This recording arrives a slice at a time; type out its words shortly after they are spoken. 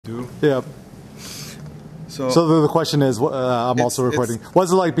too. Yeah. So the question is, I'm also recording.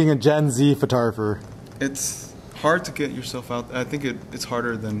 What's it like being a Gen Z photographer? It's hard to get yourself out. I think it's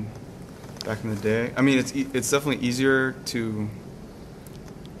harder than back in the day. I mean, it's definitely easier to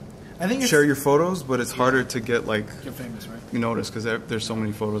share your photos, but it's harder to get like you're famous, right? You notice because there's so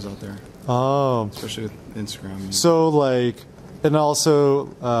many photos out there. Oh. Especially with Instagram. So like, and also,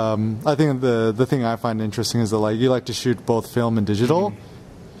 I think the thing I find interesting is that like you like to shoot both film and digital. Mm-hmm.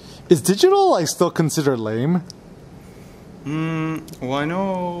 Is digital like still considered lame? Well, I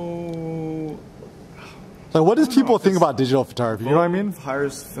know. Like, what do people think about digital photography? You know what I mean?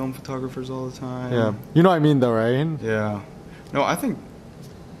 Hires film photographers all the time. Yeah, you know what I mean, though, right? Yeah. No, I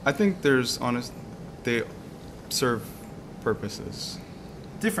think there's they serve purposes.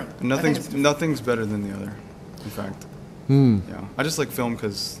 Different. Nothing's better than the other. In fact. Yeah. I just like film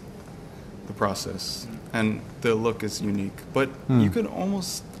because the process and the look is unique, but you could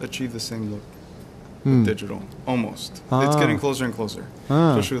almost achieve the same look with digital. Almost. It's getting closer and closer,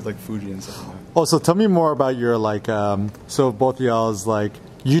 especially with like Fuji and stuff like that. Oh, so tell me more about your like. So both of y'all's like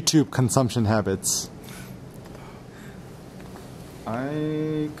YouTube consumption habits.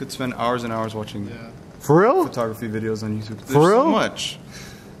 I could spend hours and hours watching for real photography videos on YouTube. There's for real? So much.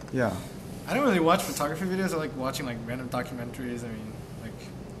 Yeah. I don't really watch photography videos. I like watching like random documentaries. I mean, like.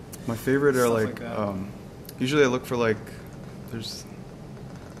 My favorite are like usually I look for like there's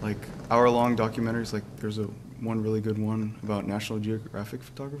like hour-long documentaries. Like there's one really good one about National Geographic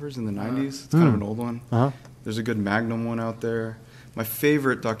photographers in the 90s. It's kind of an old one. There's a good Magnum one out there. My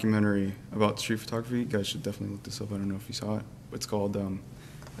favorite documentary about street photography, you guys should definitely look this up. I don't know if you saw it. It's called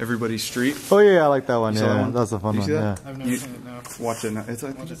Everybody's Street. Oh yeah, I like that one. You saw that one? That's a fun one. Yeah. I've never seen it, no. Watch it now. I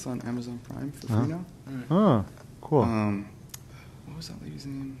think it's on Amazon Prime for free now. Oh, cool. What was that lady's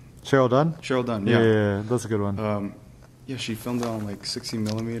name? Cheryl Dunn? Cheryl Dunn, yeah, that's a good one. Yeah, she filmed it on like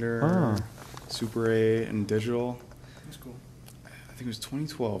 60mm, Super 8, and digital. That's cool. I think it was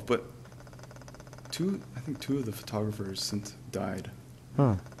 2012, but I think two of the photographers since died.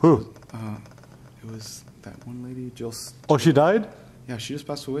 Who? It was that one lady, Jill. Oh, she died? Yeah, she just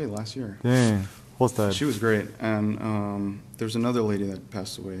passed away last year. Dang, what's that? She was great, and there was another lady that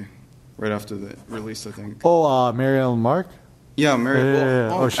passed away right after the release, I think. Oh, Mary Ellen Mark? Yeah, Mary. Yeah.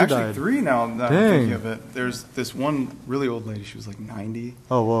 Oh, she actually died. 3 now that I'm thinking of it. There's this one really old lady. She was like 90.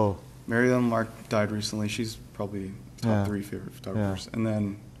 Oh, whoa. Mary Ellen Mark died recently. She's probably top 3 favorite photographers. And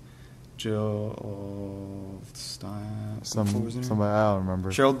then Jill Stein. Somebody I don't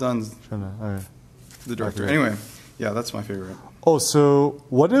remember. Cheryl Dunn's the director. Anyway, yeah, that's my favorite. Oh, so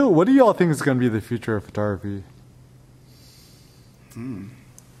what do y'all think is going to be the future of photography?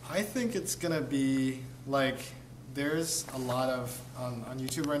 I think it's going to be like there's a lot of on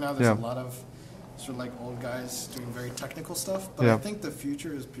YouTube right now. There's a lot of sort of like old guys doing very technical stuff, but I think the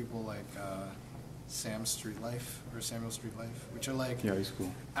future is people like Samuel Street Life, which are like he's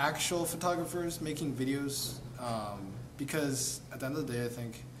cool. Actual photographers making videos. Because at the end of the day, I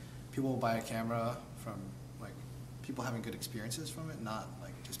think people will buy a camera from like people having good experiences from it, not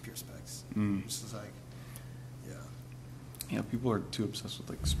like just pure specs. Just is like, yeah, people are too obsessed with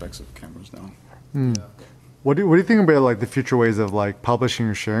like specs of cameras now. Yeah. What do you think about like the future ways of like publishing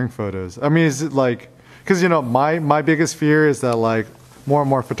or sharing photos? I mean, is it like, because you know my biggest fear is that like more and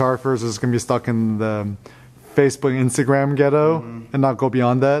more photographers is going to be stuck in the Facebook, Instagram ghetto and not go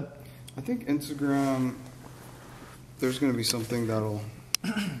beyond that. I think Instagram, there's going to be something that'll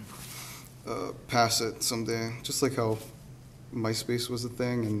pass it someday. Just like how MySpace was a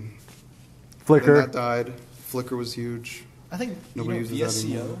thing and Flickr. that died. Flickr was huge. I think nobody uses that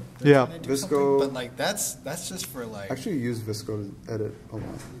anymore. Yeah, Visco. But like that's just for like. Actually, use Visco to edit a lot.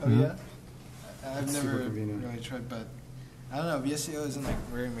 Oh yeah, I've It's never super convenient. really tried, but I don't know. VSCO isn't like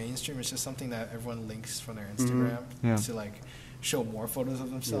very mainstream. It's just something that everyone links from their Instagram to like show more photos of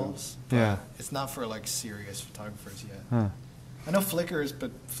themselves. Yeah. It's not for like serious photographers yet. I know Flickr is,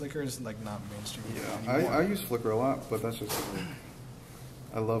 but Flickr is like not mainstream. Yeah, I use Flickr a lot, but that's just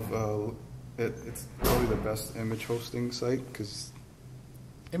I love it's probably the best image hosting site because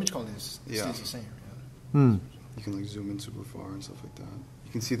image quality stays the same. You can like zoom in super far and stuff like that.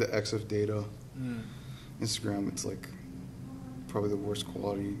 You can see the EXIF data. Instagram, it's like probably the worst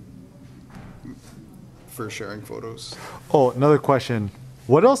quality for sharing photos. Oh, another question.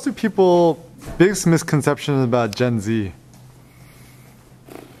 What else do people, biggest misconceptions about Gen Z?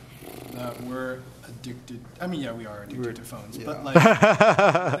 That we're addicted. I mean, yeah, we are addicted to phones, but like,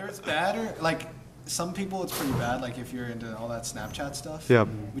 whether it's bad or like, some people it's pretty bad. Like if you're into all that Snapchat stuff,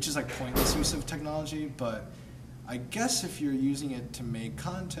 which is like pointless use of technology. But I guess if you're using it to make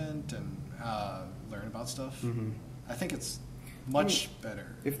content and learn about stuff, I think it's much better.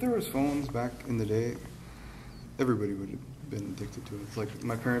 If there was phones back in the day, everybody would have been addicted to it. It's like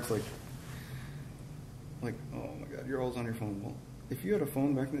my parents like, oh my God, you're always on your phone. Well, if you had a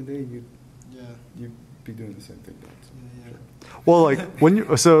phone back in the day, you'd be doing the same thing. Yeah. Sure. Well, like when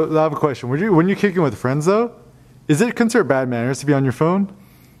you, so I have a question. When you kicking with friends though, is it considered bad manners to be on your phone?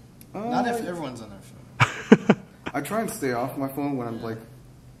 Not if everyone's on their phone. I try and stay off my phone when I'm like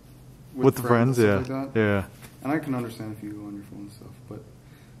with the friends, and yeah, stuff like that. yeah. And I can understand if you go on your phone and stuff, but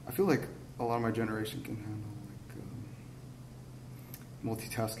I feel like a lot of my generation can handle like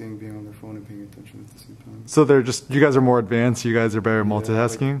multitasking, being on their phone and paying attention at the same time. So they're just, you guys are more advanced. You guys are better at Yeah,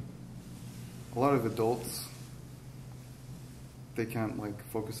 multitasking. like, a lot of adults, they can't like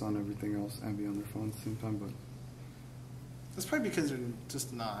focus on everything else and be on their phone at the same time, but That's probably because they're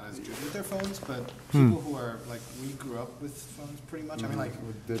just not as good with their phones, but people who are like, we grew up with phones pretty much. I mean, like,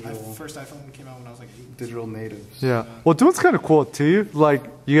 with my digital, first iPhone came out when I was like 8. digital natives. Yeah. Well, doing's kind of cool too. Like,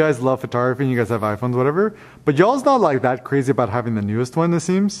 you guys love photography and you guys have iPhones, whatever. But y'all's not like that crazy about having the newest one, it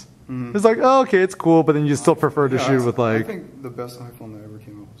seems. Mhm. It's like, oh, okay, it's cool, but then you still prefer to Yeah, shoot with I like. think the best iPhone that ever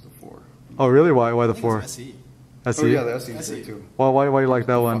came out was the 4. Oh, really? Why? Why I the think 4? it's SE. SE. Oh yeah, the SE is SE. great too. Why you like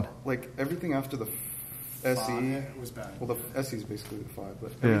that one? Like everything after the SE, It was bad. well the SE is basically the 5,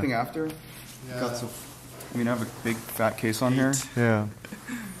 but Yeah. everything after Yeah. got so. I mean, I have a big fat case on here. Yeah.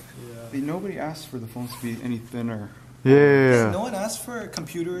 Yeah. Nobody asked for the phones to be any thinner. Yeah. Yeah. No one asked for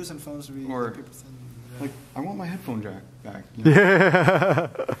computers and phones to be Or, paper thin. Yeah. Like, I want my headphone jack back. You know? Yeah.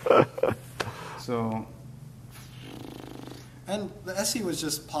 So, And the SE was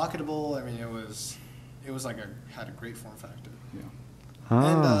just pocketable. I mean, it was like had a great form factor. yeah.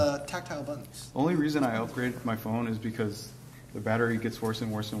 And Ah. tactile buttons. The only reason I upgraded my phone is because the battery gets worse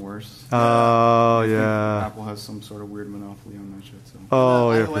and worse and worse. Oh, I think yeah. Apple has some sort of weird monopoly on that shit. So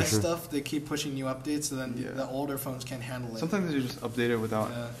Oh, the yeah, iOS for sure. stuff, they keep pushing new updates, so then Yeah. the older phones can't handle it. sometimes they just update it without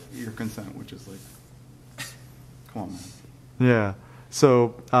Yeah. your consent, which is like, come on, man. Yeah.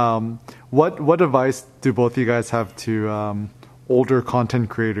 So, what advice do both of you guys have to older content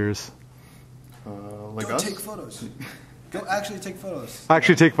creators? Like Go us. take photos. Go actually take photos.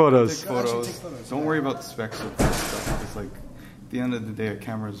 Actually, take photos. Go actually Photos. take photos, Don't yeah. worry about the specs of that stuff. It's like, at the end of the day, a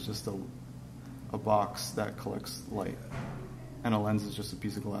camera is just a box that collects light, and a lens is just a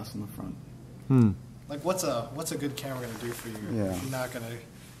piece of glass in the front. Hmm. Like, what's a good camera gonna do for you Yeah. if you're not gonna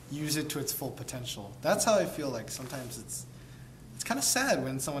use it to its full potential? That's how I feel like sometimes it's kind of sad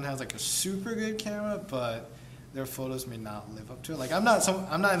when someone has like a super good camera, but their photos may not live up to it. Like, I'm not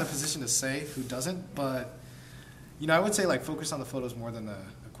in the position to say who doesn't, but you know, I would say like focus on the photos more than the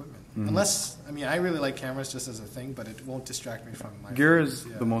equipment. Mhm. Unless, I mean, I really like cameras just as a thing, but it won't distract me from my Gear photos, is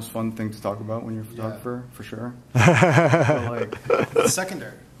yeah. the most fun thing to talk about when you're a photographer, for sure. But It's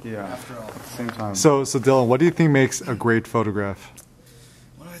secondary. Yeah. After all. same time. So Dylan, what do you think makes a great photograph?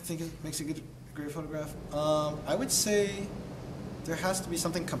 What do I think makes a great photograph? I would say there has to be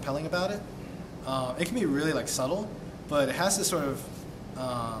something compelling about it. It can be really like subtle, but it has to sort of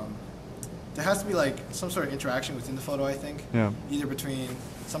there has to be like some sort of interaction within the photo. I think. Yeah. Either between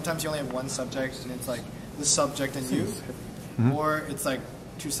sometimes you only have one subject and it's like the subject and you, Mhm. or it's like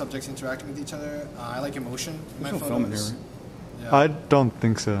two subjects interacting with each other. I like emotion in my There's no photos. film in here, right? Yeah, I don't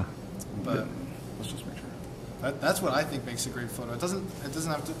think so. but. Let's just make sure. That's what I think makes a great photo. It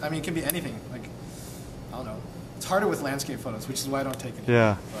doesn't have to. I mean, it can be anything. Like, I don't know. It's harder with landscape photos, which is why I don't take it.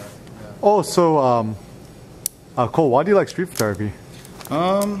 Yeah. But, yeah. Oh, so Cole, why do you like street photography?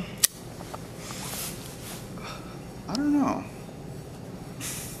 I don't know.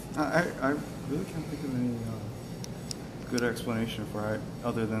 I really can't think of any good explanation for it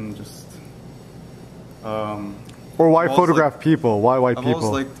other than just. Or why I've always photograph people? Why white I've people?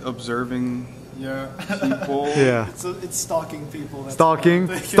 always liked observing Yeah. people. Yeah. It's stalking people. That's Stalking,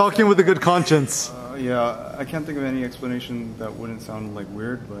 what I'm thinking. stalking with a good conscience. Yeah, I can't think of any explanation that wouldn't sound like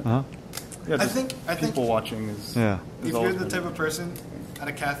weird, but Uh-huh. yeah, I just think- people watching is. Yeah. is If always you're the been- type of person at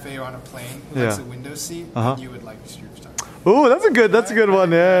a cafe or on a plane who Yeah. likes a window seat, Uh-huh. then you would like street photography. Oh, that's a good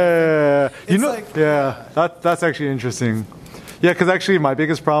one. Yeah. You It's know, like- yeah, that's actually interesting. Yeah, because actually my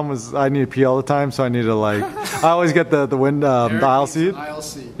biggest problem is I need to pee all the time, so I need to like, I always get the aisle seat. Aisle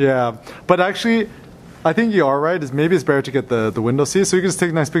seat. Yeah, but actually, I think you are right. Is maybe it's better to get the window seat, so you can just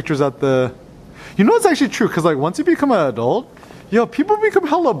take nice pictures at the. You know, it's actually true because like once you become an adult, people become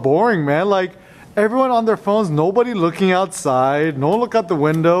hella boring, man. Like everyone on their phones, nobody looking outside, no one look out the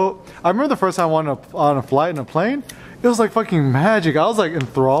window. I remember the first time I went on a flight in a plane. It was like fucking magic. I was like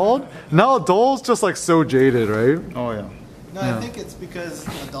enthralled. Now adults just like so jaded, right? Oh yeah. No, Yeah. I think it's because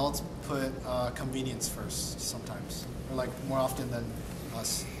adults put convenience first sometimes, or like more often than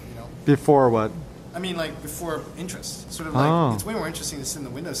us. You know. Before what? I mean, like before interest. Sort of like it's way more interesting to sit in the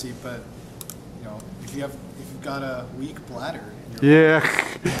window seat, but you know, if you've got a weak bladder. In your Yeah.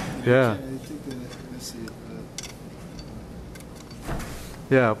 Yeah. I think the window seat.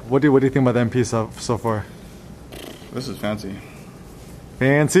 Yeah. What do you think about the MP so far? This is fancy.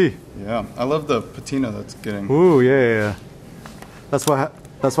 Fancy. Yeah, I love the patina that's getting. Ooh, yeah. That's what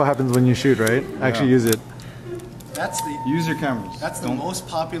happens when you shoot, right? Actually use it. That's the Use your cameras. That's the most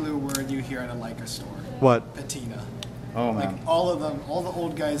popular word you hear at a Leica store. What? Patina. Oh Like man, all of them, all the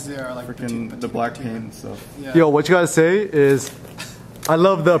old guys there are like freaking patina, the black patina. paint and stuff. Yeah. Yo, what you gotta say is, I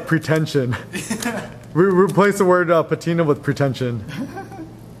love the pretension. Replace the word patina with pretension.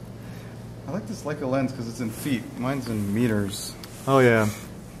 I like this Leica lens because it's in feet. Mine's in meters. Oh yeah,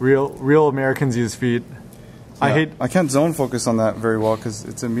 real Americans use feet. I can't zone focus on that very well because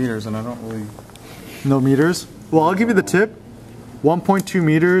it's in meters and I don't really. No meters. Well, I'll give you the tip. 1.2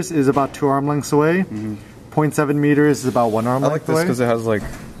 meters is about 2 arm lengths away. 0.7 meters is about 1 arm I length like this away. because it has like,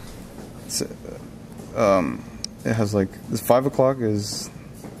 it has like this 5 o'clock is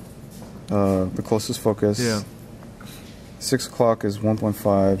the closest focus. Yeah. 6 o'clock is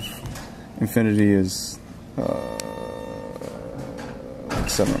 1.5. Infinity is like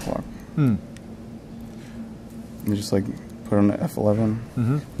 7 o'clock. You just like put on the F11.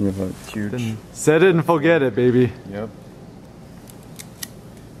 You have a huge. Then set it and forget it, baby. Yep.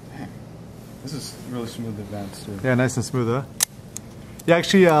 This is really smooth advanced too. Yeah, nice and smooth, huh? Yeah,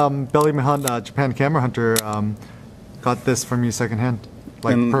 actually, Belly Hunt, Japan Camera Hunter, got this from me secondhand,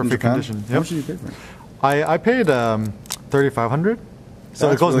 like In perfect Japan? condition. How much did you pay for it? I paid 3,500. So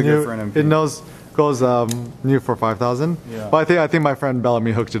That's it goes really new. good for an MP. It goes new for 5,000. Yeah. But I think my friend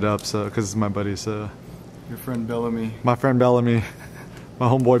Bellamy hooked it up, so because it's my buddy, so Your friend Bellamy. my friend Bellamy, my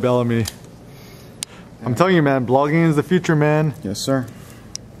homeboy Bellamy. I'm telling you, man, blogging is the future, man. Yes, sir.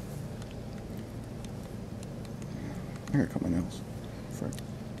 I gotta cut my nails. Frick.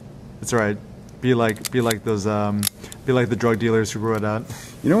 It's alright. Be like those be like the drug dealers who grew it out.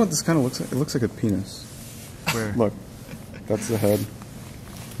 You know what this kind of looks like? It looks like a penis. Where? Look, that's the head.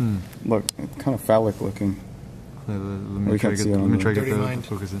 Look, it's kind of phallic looking. Let We me try can't to see get it let on me the- try to get Dirty the mind.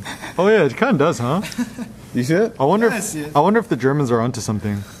 focus in. Oh yeah, it kind of does, huh? You see it? I wonder Yeah, I see it. if the Germans are onto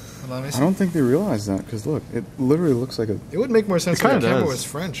something. Hold on, let me I see. don't think they realize that because look, it literally looks like a. It would make more sense It if the kinda camera does. was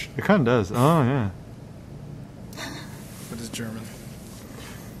French, It kind of does. Oh yeah. but it's German.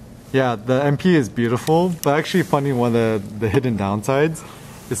 Yeah, the MP is beautiful, but actually funny one of the hidden downsides,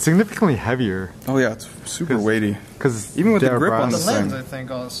 it's significantly heavier Oh yeah, it's super 'Cause- weighty. because Even with the grip on The this lens, thing. I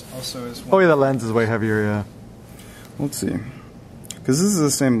think, also is. Oh yeah, the lens is way heavier. Yeah. Let's see, because this is the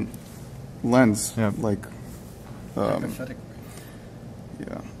same lens. Yeah. Like, Pathetic.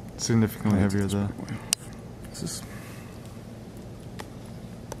 yeah. Significantly heavier though. This is.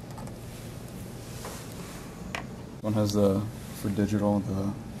 One has the for digital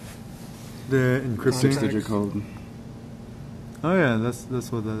The the encrypting. 6-digit code. Oh yeah,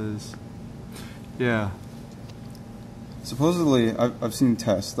 that's what that is. Yeah. Supposedly, I've seen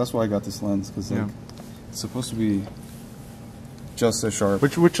tests. That's why I got this lens because like Yeah. it's supposed to be just as sharp.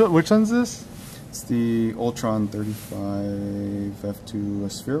 Which lens is this? It's the Ultron 35 f2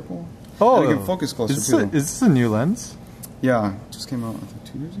 spherical. Oh, and it can focus closer is too. this a new lens? Yeah, just came out I think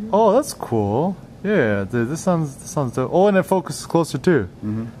 2 years ago. Oh, that's cool. Yeah, dude, this sounds dope. Oh, and it focuses closer too.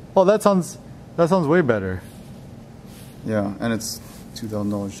 Mm-hmm. Oh, that sounds way better. Yeah, and it's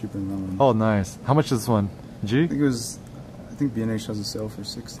 $2,000 cheaper than that one. Oh, nice. How much is this one? G? I think it was. I think B&H has a sale for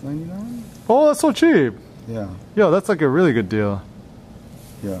 $699. Oh, that's so cheap. Yeah, Yo, that's like a really good deal.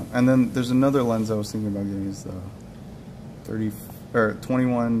 yeah. And then there's another lens I was thinking about getting is the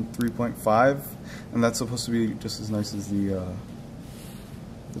 21 3.5, and that's supposed to be just as nice as the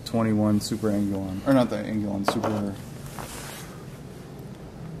 21 Super Angulon, or not the Angulon, Super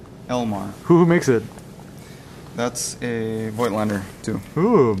Elmar. Who makes it? That's a Voigtlander too,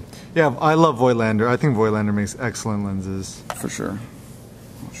 Ooh, yeah, I love Voigtlander. I think Voigtlander makes excellent lenses. for sure.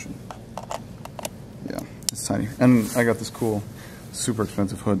 Oh shit. Yeah, it's tiny, and I got this cool, super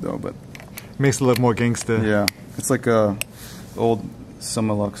expensive hood though, but Makes it look more gangsta. yeah, it's like a old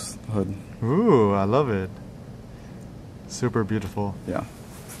Summilux hood. Ooh, I love it. Super beautiful. Yeah.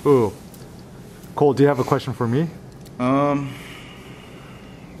 Ooh, Cole, do you have a question for me? Damn.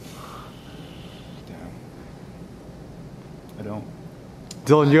 I don't.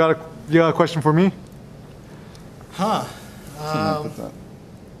 Dylan, you got a question for me? Huh. Put that.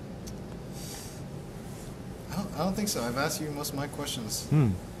 I don't think so. I've asked you most of my questions.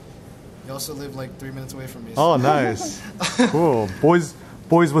 You also live like 3 minutes away from me. Oh, nice. Cool. Boys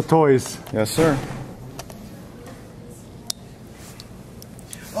with toys. Yes, sir.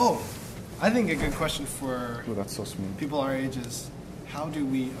 Oh, I think a good question for Oh, that's so smooth. people our age is, how do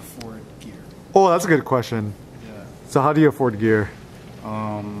we afford gear? Oh, that's a good question. Yeah. So how do you afford gear?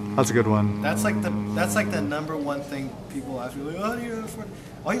 That's a good one. That's like the number one thing people ask me. Like, how do you afford?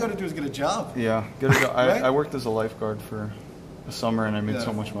 All you got to do is get a job. Yeah, get a job. Right? I worked as a lifeguard for a summer and I made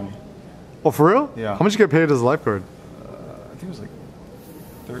so much money. Oh, for real? Yeah. How much you get paid as a lifeguard? I think it was like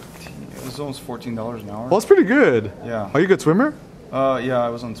 13. It was almost $14 an hour. Well, that's pretty good. Yeah. Are you a good swimmer? Yeah, I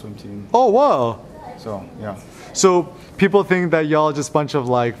was on the swim team. Oh, wow. So yeah. So people think that y'all just a bunch of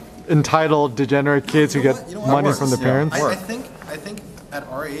like entitled, degenerate kids who You know get what? You know what? money Works. from their Yeah. parents. I think at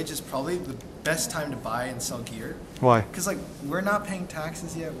our age is probably the best time to buy and sell gear. Why? Because like we're not paying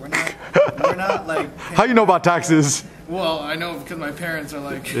taxes yet. We're not like. Paying How you know about taxes? Well, I know because my parents are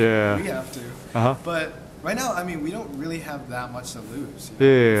like. Yeah. We have to. Uh-huh. But right now, I mean, we don't really have that much to lose. Yeah,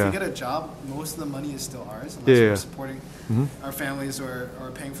 If yeah. we get a job, most of the money is still ours, unless Yeah, yeah. we're supporting our families or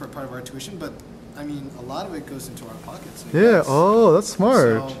paying for a part of our tuition. But I mean, a lot of it goes into our pockets. I Yeah. guess. Oh, that's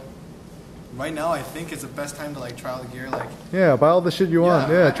smart. So, right now, I think it's the best time to like try out the gear. Like, Yeah, buy all the shit you want.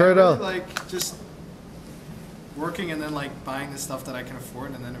 Yeah, try I it really out. Like just working and then like buying the stuff that I can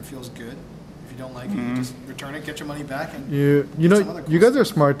afford, and then it feels good. If you don't like it, you just return it, get your money back, and You get some know, other cool you guys stuff. are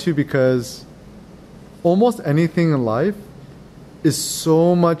smart too because almost anything in life is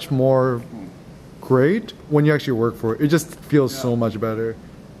so much more great when you actually work for it. It just feels so Yeah. much better.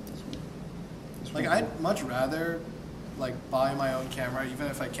 Like I'd much rather like buy my own camera, even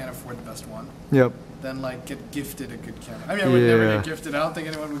if I can't afford the best one, Yep. than like get gifted a good camera. I mean, I would never Yeah. get gifted. I don't think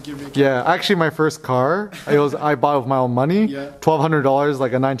anyone would give me a camera. Yeah, actually, my first car, I bought with my own money, Yeah. $1,200,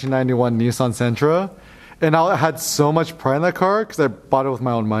 like a 1991 Nissan Sentra, and I had so much pride in that car because I bought it with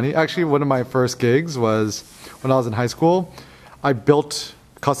my own money. Actually, one of my first gigs was when I was in high school. I built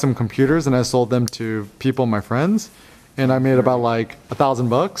custom computers and I sold them to people, my friends, and I made about like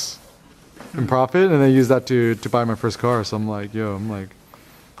 $1,000 in profit, and I used that to buy my first car. So I'm like,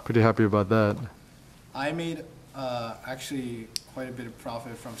 pretty happy about that. I made actually quite a bit of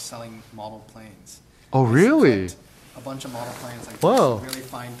profit from selling model planes. Oh, I really? flipped a bunch of model planes, like Wow. these really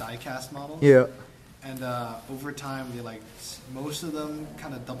fine die-cast models. Yeah. And over time, they like most of them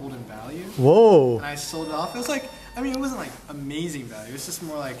kind of doubled in value. Whoa. And I sold it off. It was like, I mean, it wasn't like amazing value. It was just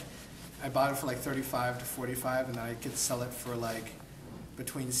more like I bought it for like 35 to 45, and then I could sell it for like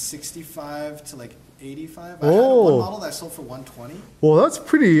between 65 to like 85. I had Oh. one model that I sold for 120. Well, that's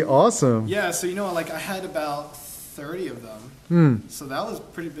pretty awesome. Yeah, so you know, like I had about 30 of them. So that was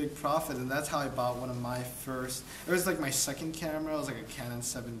pretty big profit, and that's how I bought one of my first. It was like my second camera. It was like a Canon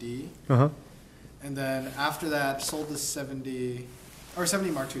 7D, Uh-huh. and then after that, sold the 70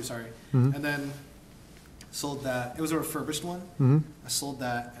 Mark II, sorry, and then sold that. It was a refurbished one. I sold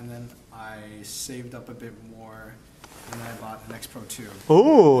that, and then I saved up a bit more, and then I bought an X Pro 2.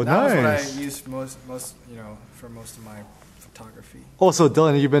 Oh, That was what nice. I used most, for most of my photography. Oh, so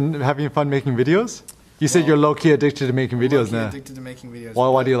Dylan, you've been having fun making videos? You said Well, you're low-key addicted to making videos Low-key now. addicted to making videos.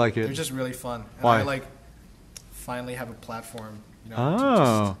 Why do you but like it? They're just really fun. And Why? I like finally have a platform, to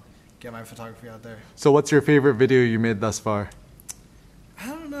Oh. just get my photography out there. So what's your favorite video you made thus far? I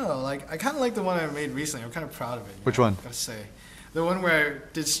don't know. Like I kind of like the one I made recently. I'm kind of proud of it. Which one? Gotta say, the one where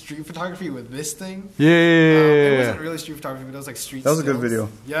I did street photography with this thing. Yeah. It wasn't really street photography, but it was like street. That was a good stills. video.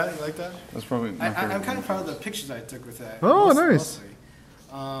 Yeah, you like that? That's probably my favorite. I'm kind of proud of the pictures I took with that. Oh, nice.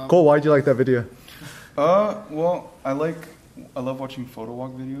 Mostly. Cool. Why'd you like that video? Well, I love watching photo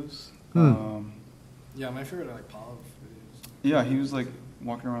walk videos. Yeah, my favorite are like Paul videos. Yeah, he was like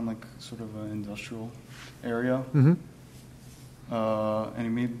walking around like sort of an industrial area. And he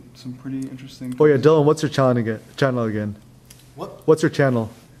made some pretty interesting. Oh yeah, Dylan. What's your channel again? What? What's your channel?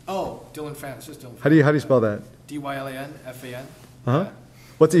 Oh, Dylan Fan. It's just Dylan. How do you spell that? DYLAN FAN. Uh huh.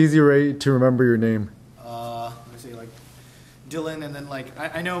 What's the easy way to remember your name? Let me see, like Dylan, and then like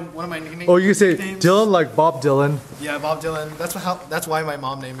I know one of my nicknames. Oh, you can say nicknames- Dylan like Bob Dylan. Yeah, Bob Dylan. That's why my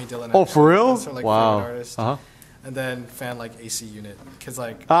mom named me Dylan. Oh, actually. for real? That's her, like, Wow. favorite artist. Uh huh. And then Fan like AC Unit, because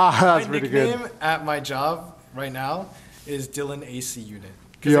like That's my pretty nickname good. at my job right now is Dylan AC Unit.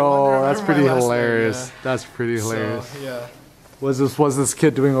 'Cause I Yo, remember that's my pretty last name, hilarious. yeah. That's pretty hilarious. So, yeah. What's this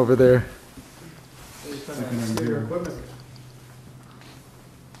kid doing over there?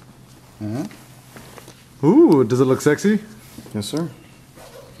 Ooh, does it look sexy? Yes, sir.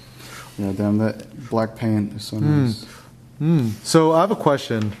 Yeah, damn, that black paint is so nice. So I have a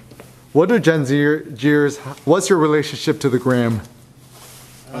question. What do Gen Zers? What's your relationship to the gram?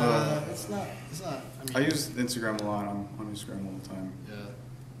 It's not. I mean, I use Instagram a lot. I'm on Instagram all the time. yeah.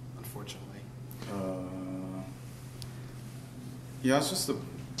 Unfortunately. Yeah, it's just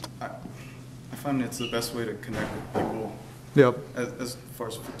I find it's the best way to connect with people. Yep. As far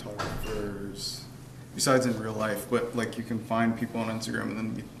as photographers, besides in real life, but like you can find people on Instagram and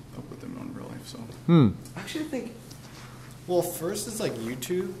then meet up with them in real life. So Actually, I think. Well, first it's like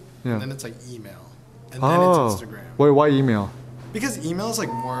YouTube, Yeah. and then it's like email, and then it's Instagram. Wait, why email? Because email is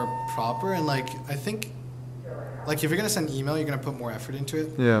like more proper, and like I think, like if you're gonna send email, you're gonna put more effort into it.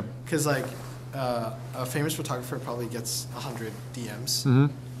 Yeah. Because like a famous photographer probably gets 100 DMs. Mm-hmm.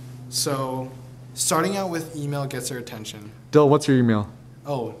 So starting out with email gets their attention. Dylan, what's your email?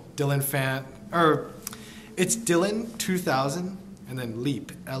 Oh, Dylan Fan, or it's Dylan2000 and then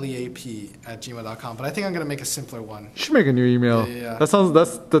leap, LEAP @gmail.com. But I think I'm gonna make a simpler one. You should make a new email. Yeah.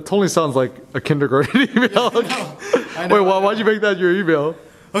 That totally sounds like a kindergarten email. I know, Wait, why'd you make that your email?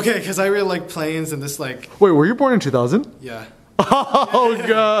 Okay, because I really like planes and this like Wait, were you born in 2000? yeah. Oh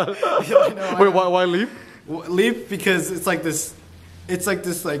god. Yeah, I know, Wait, why leap? Leap because it's like this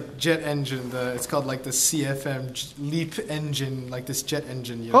like jet engine. It's called like the CFM Leap engine, like this jet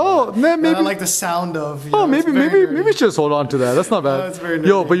engine. You know? Oh, man, maybe. I like the sound of. You Oh, know, it's maybe very maybe nerdy. just hold on to that. That's not bad. It's very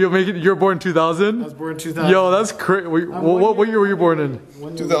Yo, nerdy. but you're born in 2000? I was born in 2000. Yo, that's crazy. What year were you born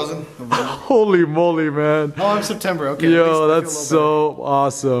in? 2000. Holy moly, man. Oh, I'm September. Okay. at least I Yo, feel a that's little so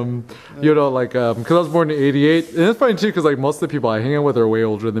awesome. You know, like, because I was born in 88. And it's funny, too, because, like, most of the people I hang out with are way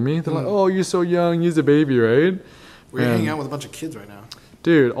older than me. They're like, oh, you're so young. You're a baby, right? better. We're hanging out with a bunch of kids right now.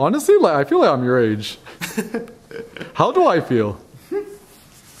 Dude, honestly, like, I feel like I'm your age. How do I feel?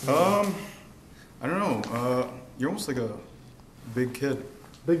 I don't know. You're almost like a big kid.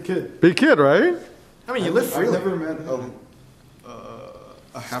 Big kid. Big kid, right? I mean, you live I've freely. never met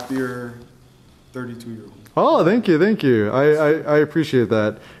a happier 32-year-old. Oh, thank you. I appreciate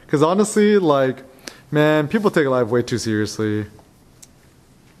that. Because honestly, like, man, people take life way too seriously,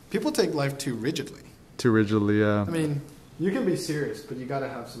 People take life too rigidly. too rigidly, yeah. I mean, you can be serious, but you gotta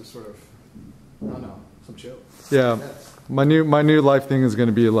have some sort of, I don't know, some chill. Yeah, my new life thing is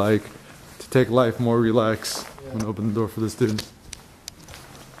gonna be like to take life more relaxed. I'm gonna open the door for this dude.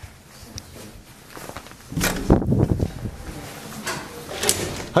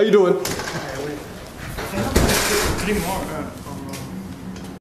 How you doing? Pretty more.